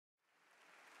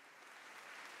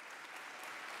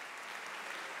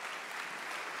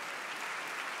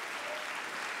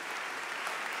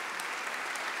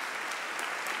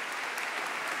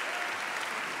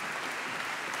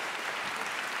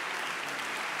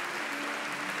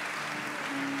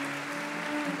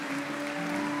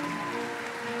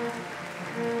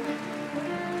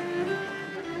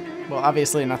Well,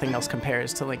 obviously nothing else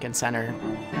compares to Lincoln Center.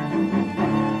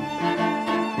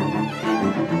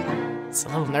 It's a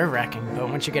little nerve-wracking, but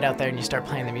once you get out there and you start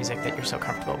playing the music that you're so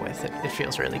comfortable with, it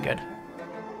feels really good.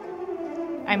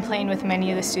 I'm playing with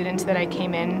many of the students that I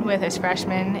came in with as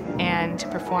freshmen, and to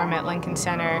perform at Lincoln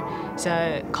Center is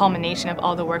a culmination of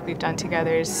all the work we've done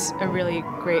together. Is a really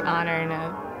great honor and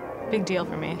a big deal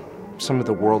for me. Some of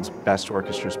the world's best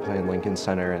orchestras play in Lincoln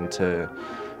Center, and to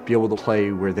be able to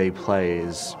play where they play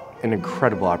is an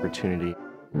incredible opportunity.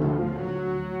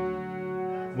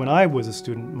 When I was a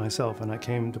student myself and I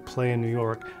came to play in New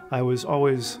York, I was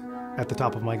always at the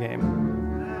top of my game.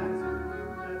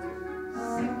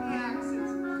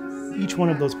 Each one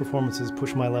of those performances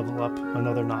pushed my level up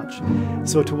another notch.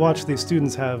 So to watch these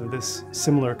students have this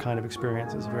similar kind of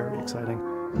experience is very exciting.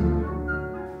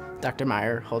 Dr.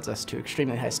 Meyer holds us to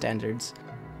extremely high standards.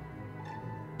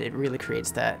 It really creates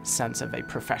that sense of a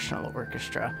professional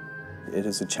orchestra. It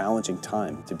is a challenging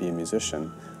time to be a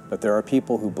musician, but there are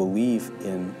people who believe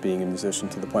in being a musician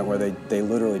to the point where they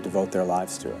literally devote their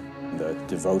lives to it. The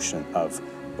devotion of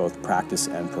both practice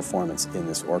and performance in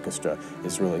this orchestra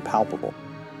is really palpable.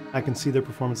 I can see their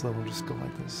performance level just go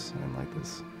like this and like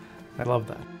this. I love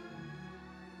that.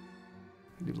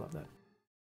 I do love that.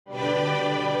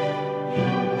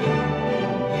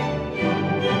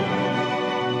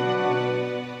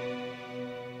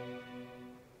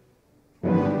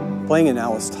 Playing in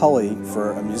Alice Tully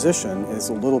for a musician is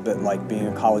a little bit like being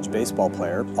a college baseball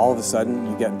player. All of a sudden,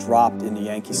 you get dropped into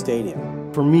Yankee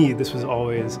Stadium. For me, this was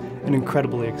always an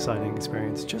incredibly exciting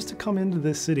experience. Just to come into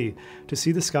this city, to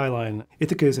see the skyline.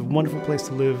 Ithaca is a wonderful place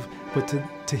to live, but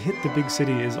to hit the big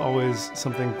city is always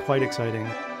something quite exciting.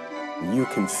 You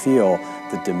can feel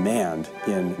the demand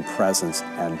in presence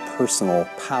and personal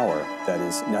power that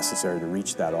is necessary to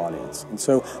reach that audience. And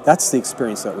so that's the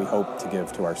experience that we hope to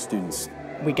give to our students.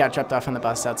 We got dropped off on the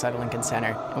bus outside of Lincoln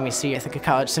Center, and we see Ithaca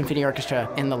College Symphony Orchestra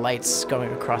in the lights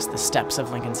going across the steps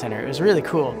of Lincoln Center. It was really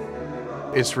cool.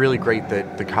 It's really great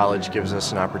that the college gives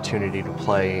us an opportunity to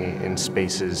play in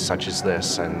spaces such as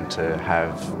this and to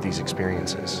have these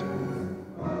experiences.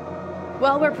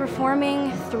 Well, we're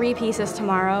performing 3 pieces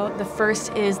tomorrow. The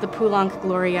first is the Poulenc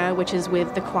Gloria, which is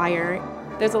with the choir.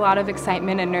 There's a lot of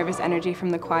excitement and nervous energy from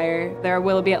the choir. There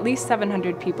will be at least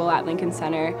 700 people at Lincoln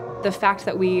Center. The fact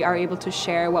that we are able to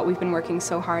share what we've been working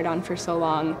so hard on for so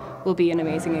long will be an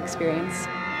amazing experience.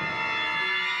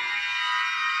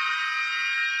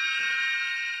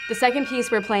 The second piece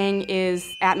we're playing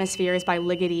is Atmospheres by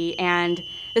Ligeti, and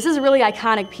this is a really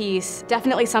iconic piece,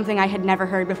 definitely something I had never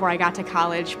heard before I got to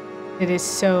college. It is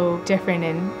so different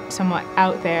and somewhat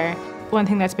out there. One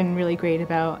thing that's been really great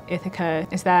about Ithaca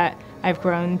is that I've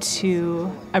grown to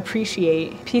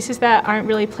appreciate pieces that aren't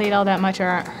really played all that much or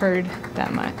aren't heard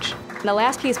that much. The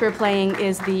last piece we're playing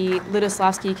is the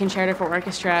Lutoslawski Concerto for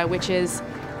Orchestra, which is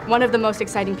one of the most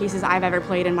exciting pieces I've ever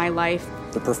played in my life.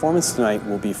 The performance tonight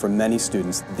will be, for many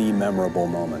students, the memorable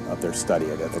moment of their study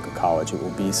at Ithaca College. It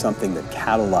will be something that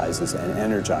catalyzes and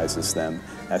energizes them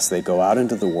as they go out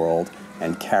into the world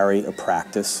and carry a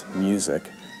practice music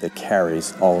that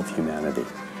carries all of humanity.